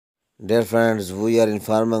Dear friends, we are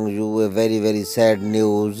informing you a very sad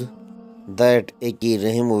news that Aki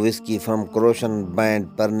Rahimovski from Croatian band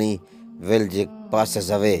Parni Valjak passes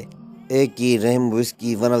away. Aki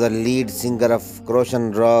Rahimovski, one of the lead singer of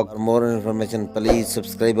Croatian rock. For more information, please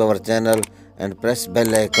subscribe our channel and press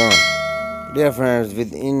bell icon. Dear friends,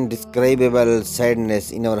 with indescribable sadness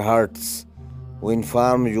in our hearts, we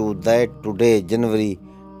inform you that today, January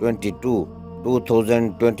 22,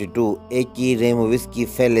 2022, Aki Rahimovski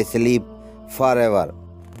fell asleep forever.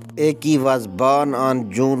 Aki was born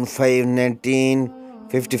on June 5,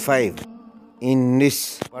 1955 in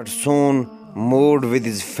Nice, but soon moved with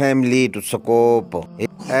his family to Skopje.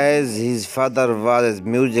 As his father was a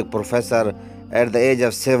music professor, at the age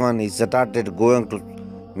of 7, he started going to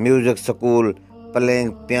music school,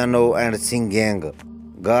 playing piano and singing.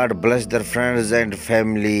 God bless their friends and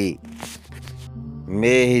family.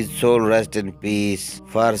 May his soul rest in peace.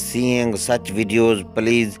 For seeing such videos,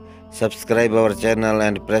 please subscribe our channel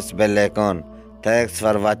and press bell icon. Thanks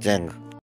for watching.